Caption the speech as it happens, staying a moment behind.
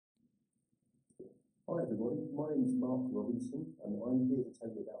Hi everybody, my name is Mark Robinson and I'm here to tell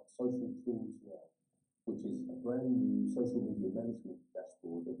you about Social Tools Now, which is a brand new social media management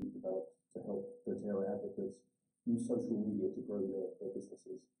dashboard that we've developed to help doTERRA advocates use social media to grow their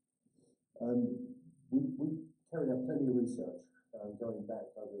businesses. We carried out plenty of research going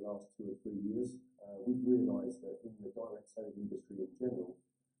back over the last 2 or 3 years. We've realised that in the direct selling industry in general,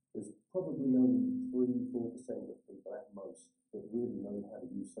 there's probably only 3–4% of people at most that really know how to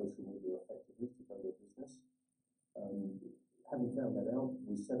use social media effectively to grow their business. Having found that out,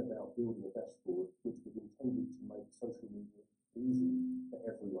 we set about building a dashboard which was intended to make social media easy for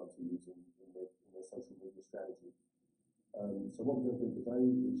everyone to use in their social media strategy. So what we're going to do today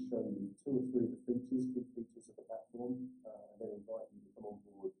is show you 2 or 3 of the key features of the platform, and then invite you to come on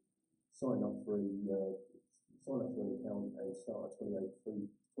board, sign up for an account and start a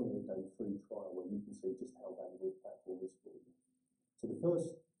 28-day free trial where you can see just how valuable the platform is for you. So the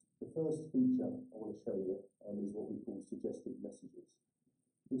first feature I want to show you is what we call suggested messages.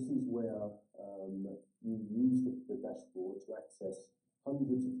 This is where you use the dashboard to access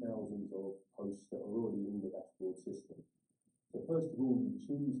hundreds of thousands of posts that are already in the dashboard system. So first of all, you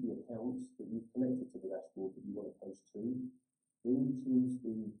choose the accounts that you've connected to the dashboard that you want to post to. Then you choose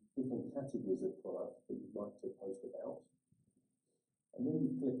the different categories of product that you'd like to post about. And then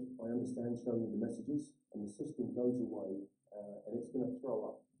you click I understand, showing you the messages, and the system goes away and it's going to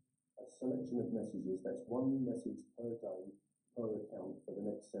throw up a selection of messages. That's 1 message per day per account for the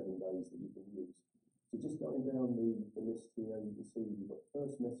next 7 days that you can use. So just going down the list here, you can see we've got the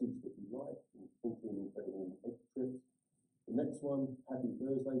first message that we like, 14 incredible egg trips. The next one, happy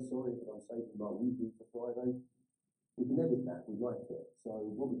Thursday, sorry but I'm saving my weekly for Friday. We can edit that, we like it. So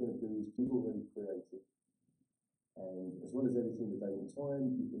what we're going to do is you've already created. And as well as editing the date and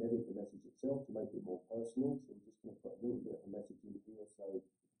time, you can edit the message itself to make it more personal. So we're just going to put a little bit of a message in here. So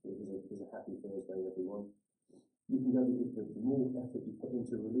there's a happy Thursday, everyone. You can go the more effort you put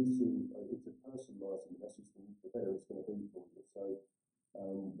into releasing, into personalising the message, the better it's going to be for you. So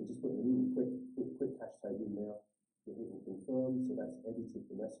we're just putting a little quick hashtag in there. We're hitting confirm, so that's edited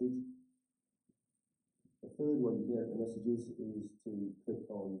the message. The third way you can edit the messages is to click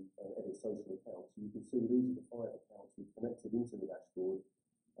on edit social accounts. You can see these are the 5 accounts we've connected into the dashboard,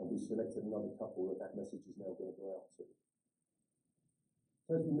 and we've selected another couple that message is now going to go out to.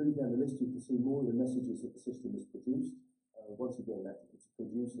 So as we move down the list, you can see more of the messages that the system has produced. Once again, it's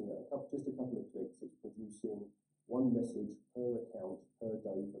producing just a couple of clicks. It's producing 1 message per account per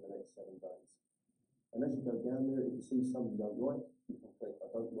day for the next 7 days. And as you go down there, if you see some you don't like, you can click I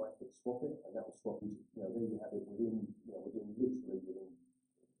don't like it, swap it, and that will swap it. There you have it within literally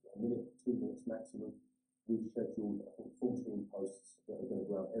a minute, 2 minutes maximum. We've scheduled, I think, 14 posts that are going to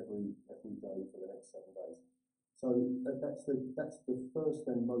go out every day for the next 7 days. So that's the first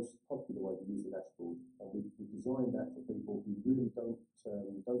and most popular way to use the dashboard. And we've designed that for people who really don't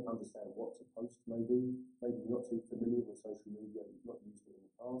understand what to post. Maybe not too familiar with social media, you've not used it in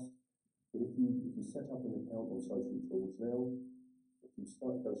the past. But if you set up an account on Social Tools Now, if you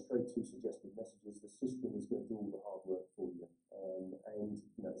go straight to suggested messages, the system is going to do all the hard work for you. And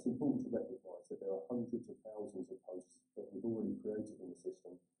it's important to recognise that there are hundreds of thousands of posts that we've already created in the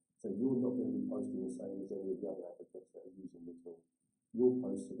system. So you're not going to be posting the same as any of the other advocates that are using the tool. Your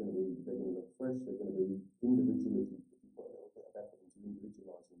posts are going to look fresh. They're going to be individually. If you put a little bit of effort into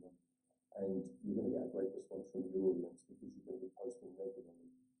individualising them, and you're going to get a great response from your audience because you're going to be posting regularly.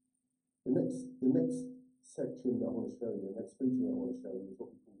 The next section that I want to show you, the next feature that I want to show you is what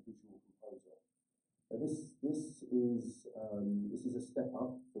we call Visual Composer. Now this is a step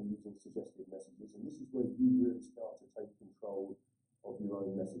up from using suggested messages, and this is where you really start to take control of your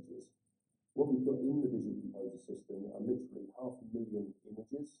own messages. What we've got in the Visual Composer system are literally 500,000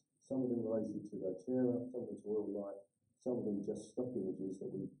 images, some of them related to doTERRA, some of them to Oil Life, some of them just stock images that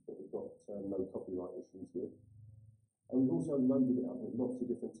we've got no copyright issues with. And we've also loaded it up with lots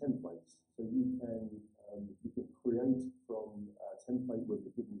of different templates. So you can create from a template where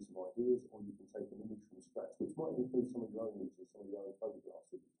we've given you some ideas, or you can take an image from scratch, which might include some of your own images, some of your own photographs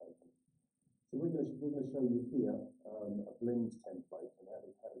that you've taken. So we're going to show you here a blend template and how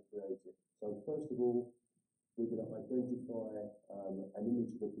to create it. So first of all, we're going to identify an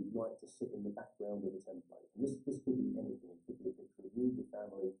image that we'd like to sit in the background of the template. And this could be anything. It could be a picture of you, your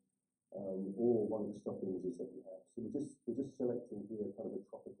family, or one of the stock images that we have. So we're just selecting here kind of a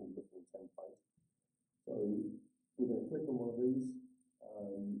tropical looking template. So we're going to click on one of these.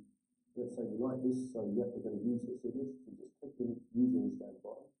 Let's say we like this, so yep, we're going to use this image. We just click in use image down the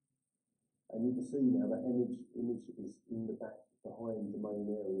bottom. And you can see now that image is in the back behind the main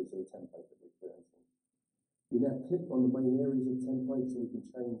areas of the template that we're creating. We now click on the main areas of template so we can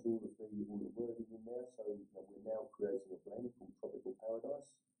change all the wording in there. So we're now creating a blend called Tropical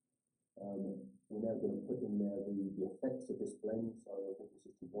Paradise. We're now going to put in there the effects of this blend. So I think this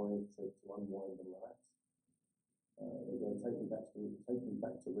is to unwind and relax. We're going to take me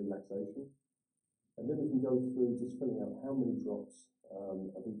back to relaxation. And then we can go through just filling out how many drops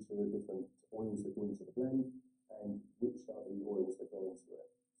of each of the different oils that go into the blend and which are the oils that go into it.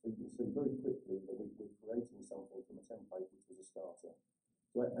 So you can see very quickly that we're creating something from a template which was a starter.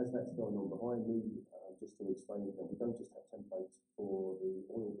 So as that's going on behind me, just to explain that we don't just have templates for the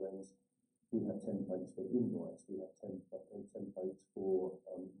oil blends, we have templates for invites, we have templates for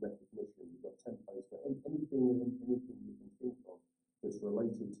recognition, we've got templates for anything you can think of that's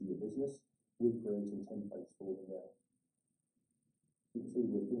related to your business. We're creating templates for them now. You can see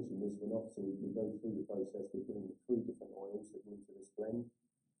we're finishing this one off, so we go through the process. We're putting the 3 different oils that go into this blend.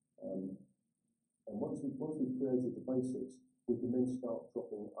 And once we've created the basics, we can then start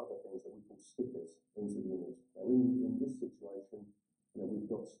dropping other things that we call stickers into the image. Now in this situation, we've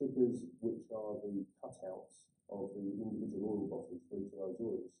got stickers which are the cutouts of the individual oil bottles for each of those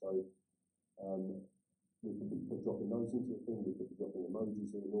oils. So we could be dropping those into the thing, we could be dropping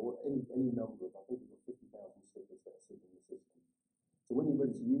emojis in, or any number of, I think we've got 50,000 stickers that are sitting in the system. So when you're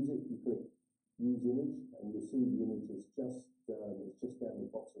ready to use it, you click Use Image, and you'll see the image is just down the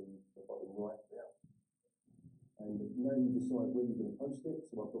bottom right there. And now you decide where you're going to post it.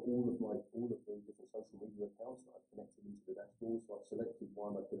 So I've got all of the different social media accounts that I've connected into the dashboard. So I've selected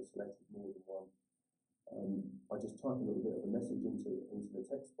one. I could have selected more than one. I just type a little bit of a message into the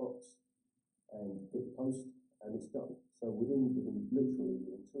text box and hit post, and it's done. So within literally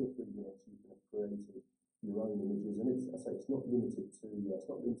 2 or 3 minutes, you can have created your own images. And it's not limited to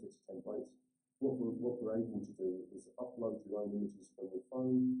templates. What we're able to do is upload your own images from your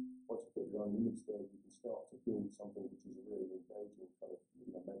phone. Once you've got your own image there, you can start to build something which is really engaging. Kind of,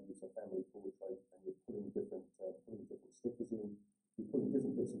 maybe it's a family portrait, and you're putting different stickers in. You're putting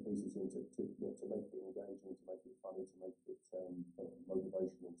different bits and pieces in to make it engaging, to make it funny, to make it kind of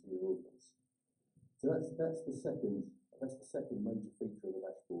motivational to your audience. So that's the second major feature of the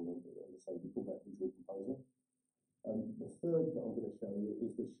dashboard. And as I say, we call that Visual Composer. The third that I'm going to show you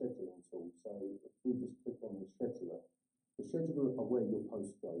is the scheduling tool. So if we just click on the scheduler are where your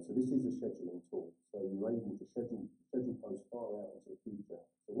posts go. So this is a scheduling tool. So you're able to schedule posts far out into the future.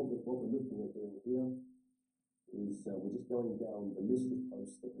 So what we're looking at doing here is we're just going down the list of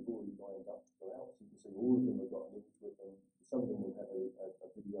posts that we've already lined up to go out. So you can see all of them have got an image with them. Some of them will have a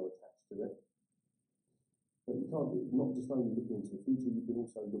video attached to it. But you can't not just only look into the future, you can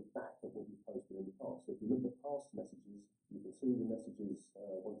also look back at what you've posted in the past. So if you look at past messages, you can see the messages,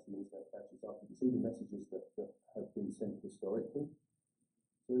 once the internet catches up, you can see the messages that have been sent historically.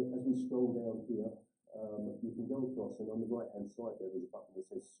 So as we scroll down here, you can go across, and on the right-hand side there's a button that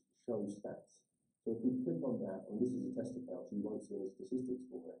says Show Stats. So if we click on that, and this is a test account, so you won't see any statistics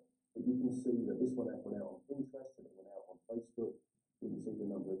for it, but you can see that this one went out on Pinterest, and it went out on Facebook. You can see the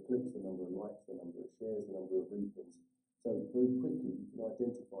number of clicks, the number of likes, the number of shares, the number of repins. So very quickly you can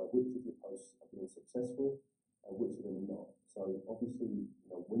identify which of your posts have been successful and which of them are not. So obviously,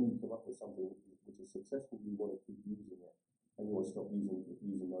 when you come up with something which is successful, you want to keep using it, and you want to stop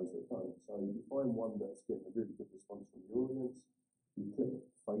using those that don't. So you find one that's getting a really good response from your audience, you click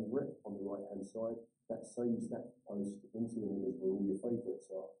Favorite on the right-hand side. That saves that post into an image where all your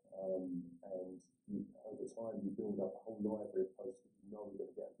favorites are, and over time you build up a whole library of posts that you know are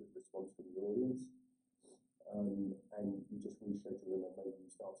going to get a good response from your audience, and you just reschedule them, and maybe you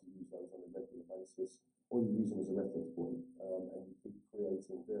start to use those on a regular basis, or you use them as a reference point, and you keep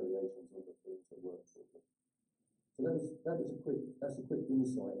creating variations of the things that work for you. So that's a quick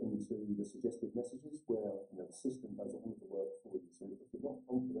insight into the suggested messages, where the system does all of the work for you. So if you're not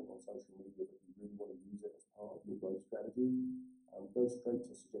confident on social media, but you really want to use it as part of your growth strategy, go straight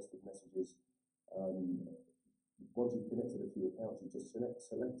to suggested messages. Once you've connected a few accounts, you just select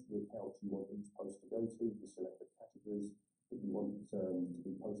the accounts you want each post to go to. You select the categories that you want to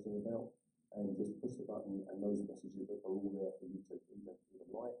be posting about, and just push the button, and those messages are all there for you to either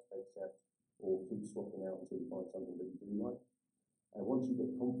like, accept, or keep swapping out until you find something that you do like. And once you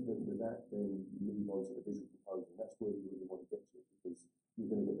get confident with that, then you move on to the visual composer. And that's where you really want to get to, because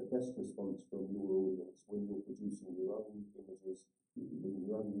you're going to get the best response from your audience when you're producing your own images in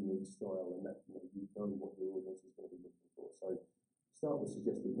your own unique style, and that you know what your audience is going to be looking for. So start with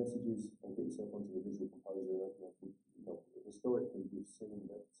suggested messages and get yourself onto the visual composer. Historically, we've seen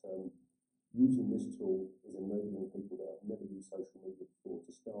that using this tool is enabling people that have never used social media before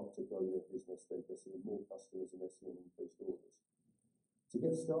to start to grow their business. They're seeing more customers, and they're seeing increased orders. To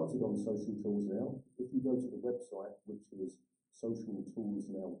get started on Social Tools Now, if you you go to the website, which is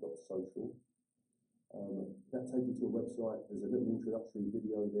SocialToolsNow.Social, that takes you to a website. There's a little introductory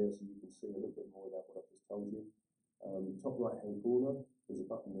video there so you can see a little bit more about what I've just told you. Top right-hand corner, there's a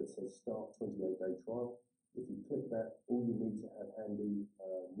button that says Start 28-Day Trial. If you click that, all you need to have handy,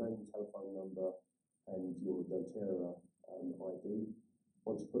 name, telephone number, and your doTERRA ID.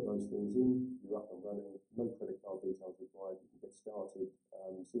 Once you put those things in, you're up and running. No credit card details required. You can get started,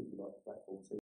 see if you like the platform, see